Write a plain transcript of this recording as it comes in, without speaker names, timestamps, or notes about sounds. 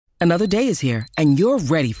Another day is here, and you're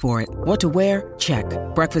ready for it. What to wear? Check.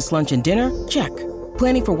 Breakfast, lunch, and dinner? Check.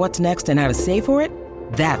 Planning for what's next and how to save for it?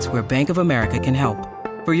 That's where Bank of America can help.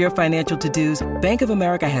 For your financial to-dos, Bank of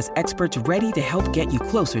America has experts ready to help get you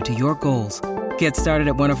closer to your goals. Get started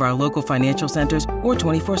at one of our local financial centers or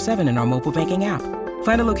 24/7 in our mobile banking app.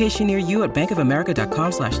 Find a location near you at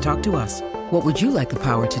bankofamerica.com/talktous. What would you like the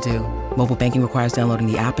power to do? Mobile banking requires downloading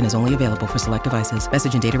the app and is only available for select devices.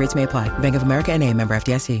 Message and data rates may apply. Bank of America N.A., member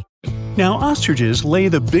FDIC. Now, ostriches lay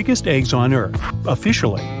the biggest eggs on Earth,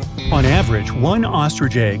 officially. On average, one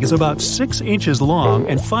ostrich egg is about 6 inches long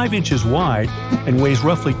and 5 inches wide and weighs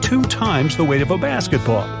roughly 2 times the weight of a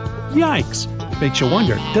basketball. Yikes! Makes you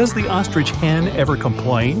wonder, does the ostrich hen ever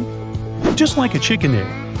complain? Just like a chicken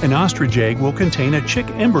egg, an ostrich egg will contain a chick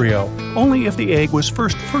embryo only if the egg was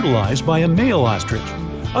first fertilized by a male ostrich.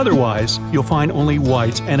 Otherwise, you'll find only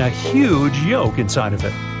whites and a huge yolk inside of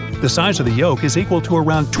it. The size of the yolk is equal to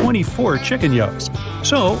around 24 chicken yolks.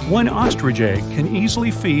 So, one ostrich egg can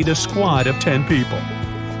easily feed a squad of 10 people.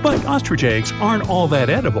 But ostrich eggs aren't all that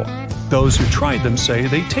edible. Those who tried them say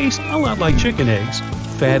they taste a lot like chicken eggs,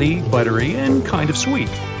 fatty, buttery, and kind of sweet.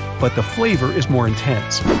 But the flavor is more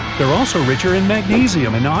intense. They're also richer in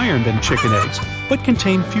magnesium and iron than chicken eggs, but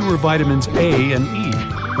contain fewer vitamins A and E.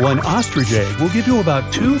 One ostrich egg will give you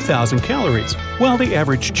about 2,000 calories, while the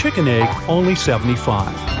average chicken egg only 75.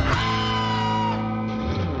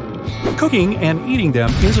 Cooking and eating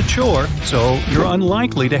them is a chore, so you're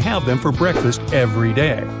unlikely to have them for breakfast every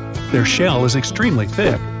day. Their shell is extremely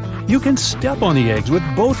thick. You can step on the eggs with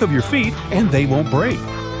both of your feet and they won't break.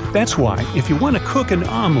 That's why, if you want to cook an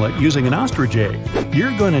omelet using an ostrich egg,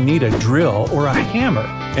 you're going to need a drill or a hammer,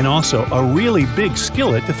 and also a really big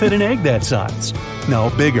skillet to fit an egg that size. No,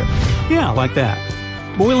 bigger. Yeah, like that.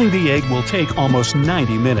 Boiling the egg will take almost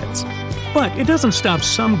 90 minutes. But it doesn't stop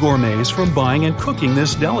some gourmets from buying and cooking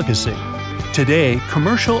this delicacy. Today,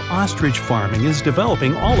 commercial ostrich farming is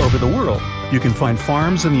developing all over the world. You can find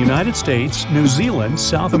farms in the United States, New Zealand,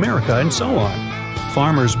 South America, and so on.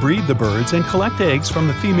 Farmers breed the birds and collect eggs from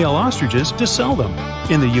the female ostriches to sell them.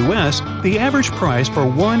 In the U.S., the average price for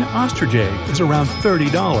one ostrich egg is around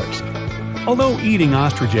 $30. Although eating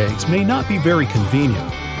ostrich eggs may not be very convenient,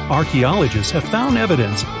 archaeologists have found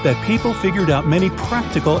evidence that people figured out many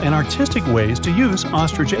practical and artistic ways to use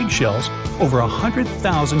ostrich eggshells over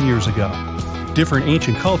 100,000 years ago. Different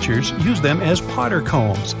ancient cultures used them as potter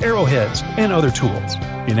combs, arrowheads, and other tools.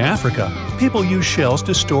 In Africa, people use shells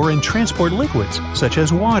to store and transport liquids, such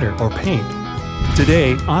as water or paint.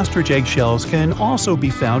 Today, ostrich eggshells can also be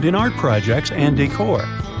found in art projects and decor.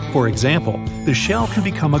 For example, the shell can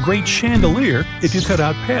become a great chandelier if you cut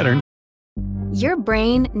out patterns. Your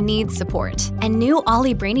brain needs support, and new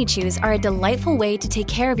Ollie Brainy Chews are a delightful way to take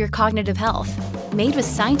care of your cognitive health. Made with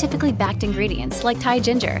scientifically backed ingredients like Thai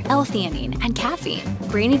ginger, L-theanine, and caffeine,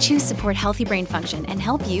 Brainy Chews support healthy brain function and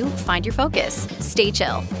help you find your focus, stay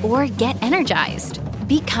chill, or get energized.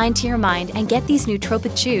 Be kind to your mind and get these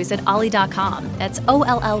nootropic chews at ollie.com. That's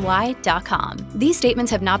OLLY.com. These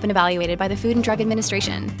statements have not been evaluated by the Food and Drug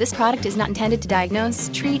Administration. This product is not intended to diagnose,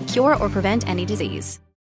 treat, cure, or prevent any disease.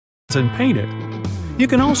 And painted. You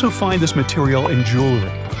can also find this material in jewelry.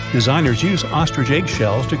 Designers use ostrich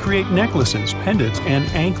eggshells to create necklaces, pendants, and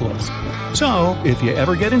anklets. So, if you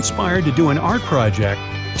ever get inspired to do an art project,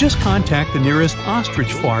 just contact the nearest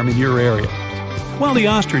ostrich farm in your area. While the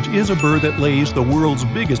ostrich is a bird that lays the world's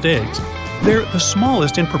biggest eggs, they're the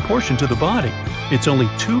smallest in proportion to the body. It's only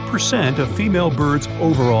 2% of female birds'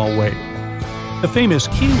 overall weight. The famous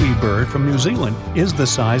kiwi bird from New Zealand is the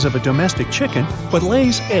size of a domestic chicken, but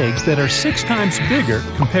lays eggs that are 6 times bigger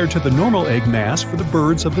compared to the normal egg mass for the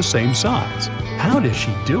birds of the same size. How does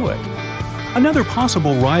she do it? Another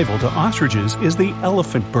possible rival to ostriches is the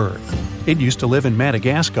elephant bird. It used to live in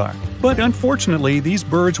Madagascar, but unfortunately these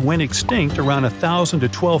birds went extinct around 1000 to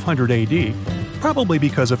 1200 AD, probably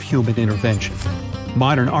because of human intervention.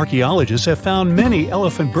 Modern archaeologists have found many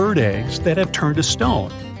elephant bird eggs that have turned to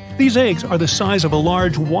stone. These eggs are the size of a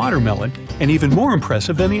large watermelon and even more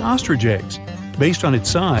impressive than the ostrich eggs. Based on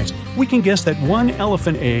its size, we can guess that one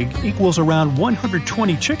elephant egg equals around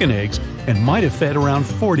 120 chicken eggs and might have fed around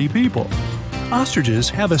 40 people. Ostriches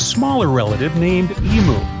have a smaller relative named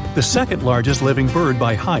emu, the second largest living bird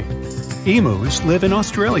by height. Emus live in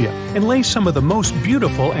Australia and lay some of the most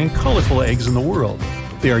beautiful and colorful eggs in the world.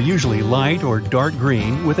 They are usually light or dark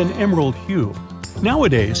green with an emerald hue.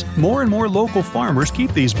 Nowadays, more and more local farmers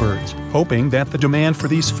keep these birds, hoping that the demand for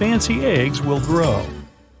these fancy eggs will grow.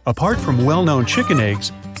 Apart from well-known chicken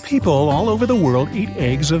eggs, people all over the world eat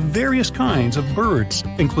eggs of various kinds of birds,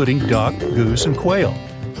 including duck, goose, and quail.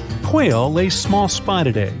 Quail lays small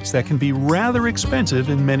spotted eggs that can be rather expensive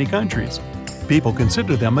in many countries. People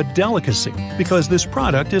consider them a delicacy because this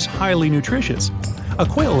product is highly nutritious. A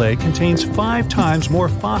quail egg contains 5 times more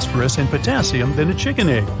phosphorus and potassium than a chicken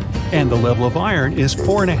egg, and the level of iron is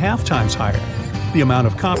 4.5 times higher. The amount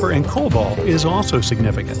of copper and cobalt is also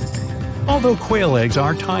significant. Although quail eggs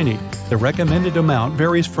are tiny, the recommended amount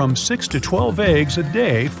varies from 6 to 12 eggs a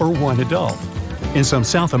day for one adult. In some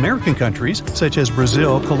South American countries, such as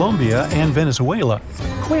Brazil, Colombia, and Venezuela,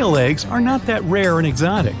 quail eggs are not that rare and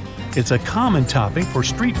exotic. It's a common topping for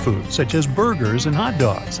street food, such as burgers and hot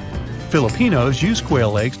dogs. Filipinos use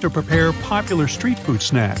quail eggs to prepare popular street food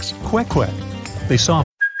snacks, kwek-kwek. They saw.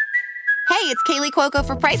 Hey, it's Kaylee Cuoco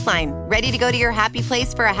for Priceline. Ready to go to your happy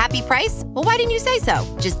place for a happy price? Well, why didn't you say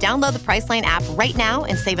so? Just download the Priceline app right now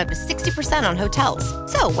and save up to 60% on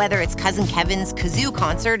hotels. So whether it's Cousin Kevin's Kazoo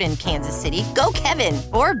Concert in Kansas City, go Kevin,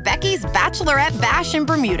 or Becky's Bachelorette Bash in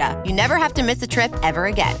Bermuda, you never have to miss a trip ever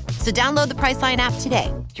again. So download the Priceline app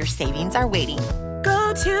today. Your savings are waiting.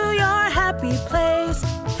 Go to your happy place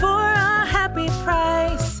for a happy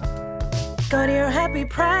price. Go to your happy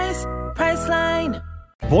price, Priceline.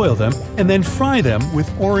 Boil them and then fry them with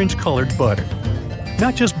orange-colored butter.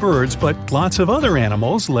 Not just birds, but lots of other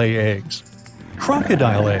animals lay eggs.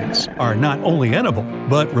 Crocodile eggs are not only edible,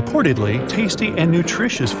 but reportedly tasty and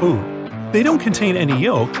nutritious food. They don't contain any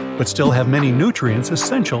yolk, but still have many nutrients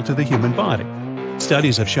essential to the human body.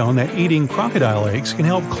 Studies have shown that eating crocodile eggs can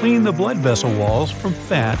help clean the blood vessel walls from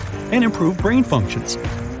fat and improve brain functions.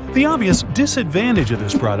 The obvious disadvantage of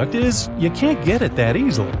this product is you can't get it that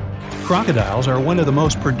easily. Crocodiles are one of the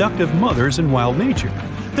most productive mothers in wild nature.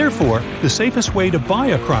 Therefore, the safest way to buy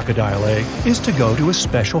a crocodile egg is to go to a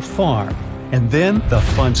special farm. And then the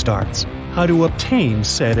fun starts. How to obtain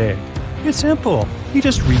said egg. It's simple. You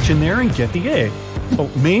just reach in there and get the egg. Oh,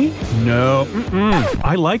 me? No.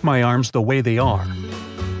 I like my arms the way they are.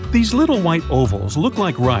 These little white ovals look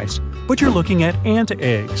like rice, but you're looking at ant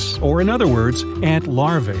eggs, or in other words, ant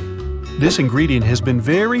larvae. This ingredient has been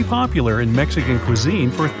very popular in Mexican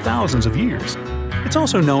cuisine for thousands of years. It's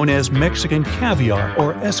also known as Mexican caviar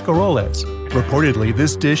or escaroles. Reportedly,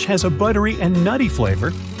 this dish has a buttery and nutty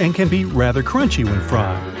flavor and can be rather crunchy when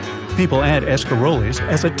fried. People add escaroles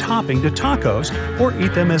as a topping to tacos or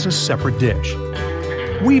eat them as a separate dish.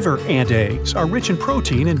 Weaver ant eggs are rich in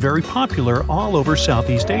protein and very popular all over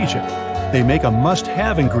Southeast Asia. They make a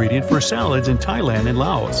must-have ingredient for salads in Thailand and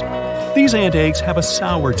Laos. These ant eggs have a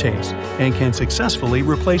sour taste and can successfully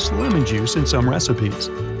replace lemon juice in some recipes.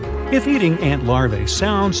 If eating ant larvae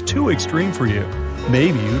sounds too extreme for you,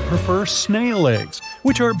 maybe you'd prefer snail eggs,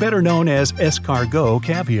 which are better known as escargot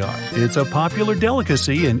caviar. It's a popular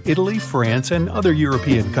delicacy in Italy, France, and other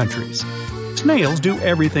European countries. Snails do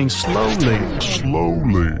everything slowly.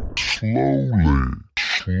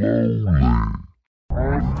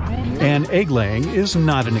 And egg laying is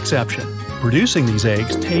not an exception. Producing these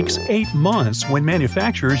eggs takes 8 months when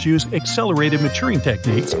manufacturers use accelerated maturing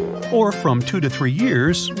techniques, or from 2 to 3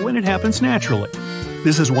 years when it happens naturally.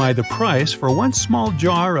 This is why the price for one small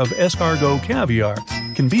jar of escargot caviar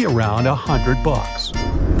can be around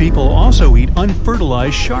 $100. People also eat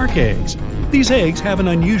unfertilized shark eggs. These eggs have an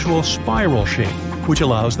unusual spiral shape, which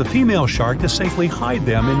allows the female shark to safely hide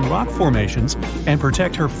them in rock formations and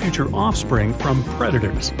protect her future offspring from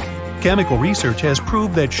predators. Chemical research has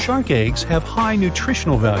proved that shark eggs have high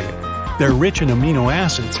nutritional value. They're rich in amino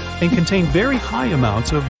acids and contain very high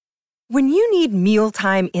amounts of. When you need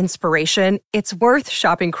mealtime inspiration, it's worth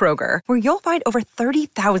shopping Kroger, where you'll find over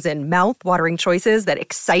 30,000 mouth-watering choices that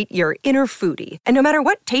excite your inner foodie. And no matter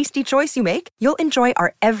what tasty choice you make, you'll enjoy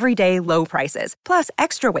our everyday low prices, plus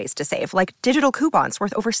extra ways to save, like digital coupons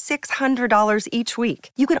worth over $600 each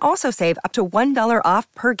week. You can also save up to $1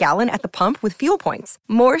 off per gallon at the pump with fuel points.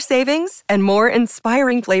 More savings and more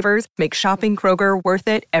inspiring flavors make shopping Kroger worth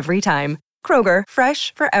it every time. Kroger,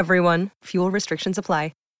 fresh for everyone. Fuel restrictions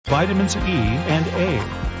apply. Vitamins E and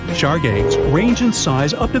A. Shark eggs range in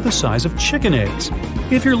size up to the size of chicken eggs.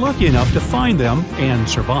 If you're lucky enough to find them and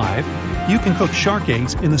survive, you can cook shark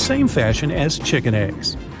eggs in the same fashion as chicken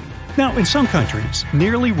eggs. Now, in some countries,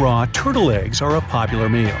 nearly raw turtle eggs are a popular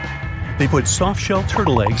meal. They put soft-shell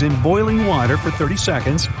turtle eggs in boiling water for 30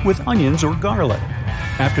 seconds with onions or garlic.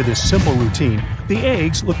 After this simple routine, the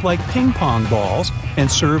eggs look like ping-pong balls and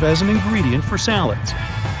serve as an ingredient for salads.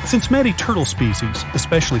 Since many turtle species,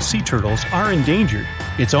 especially sea turtles, are endangered,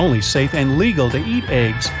 it's only safe and legal to eat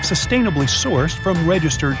eggs sustainably sourced from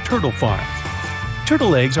registered turtle farms.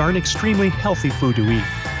 Turtle eggs are an extremely healthy food to eat.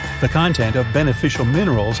 The content of beneficial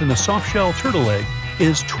minerals in the soft-shell turtle egg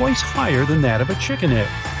is twice higher than that of a chicken egg,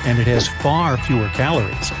 and it has far fewer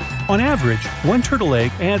calories. On average, one turtle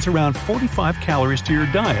egg adds around 45 calories to your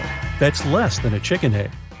diet. That's less than a chicken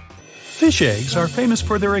egg. Fish eggs are famous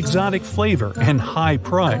for their exotic flavor and high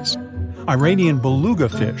price. Iranian beluga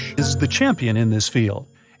fish is the champion in this field.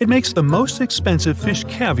 It makes the most expensive fish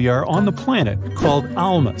caviar on the planet, called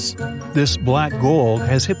almas. This black gold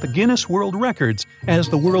has hit the Guinness World Records as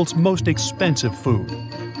the world's most expensive food.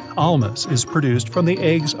 Almas is produced from the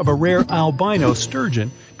eggs of a rare albino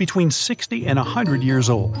sturgeon between 60 and 100 years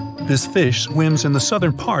old. This fish swims in the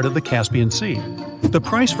southern part of the Caspian Sea. The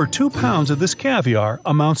price for 2 pounds of this caviar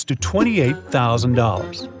amounts to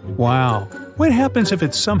 $28,000. Wow! What happens if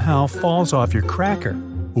it somehow falls off your cracker?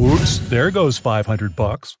 Oops, there goes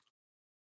 $500.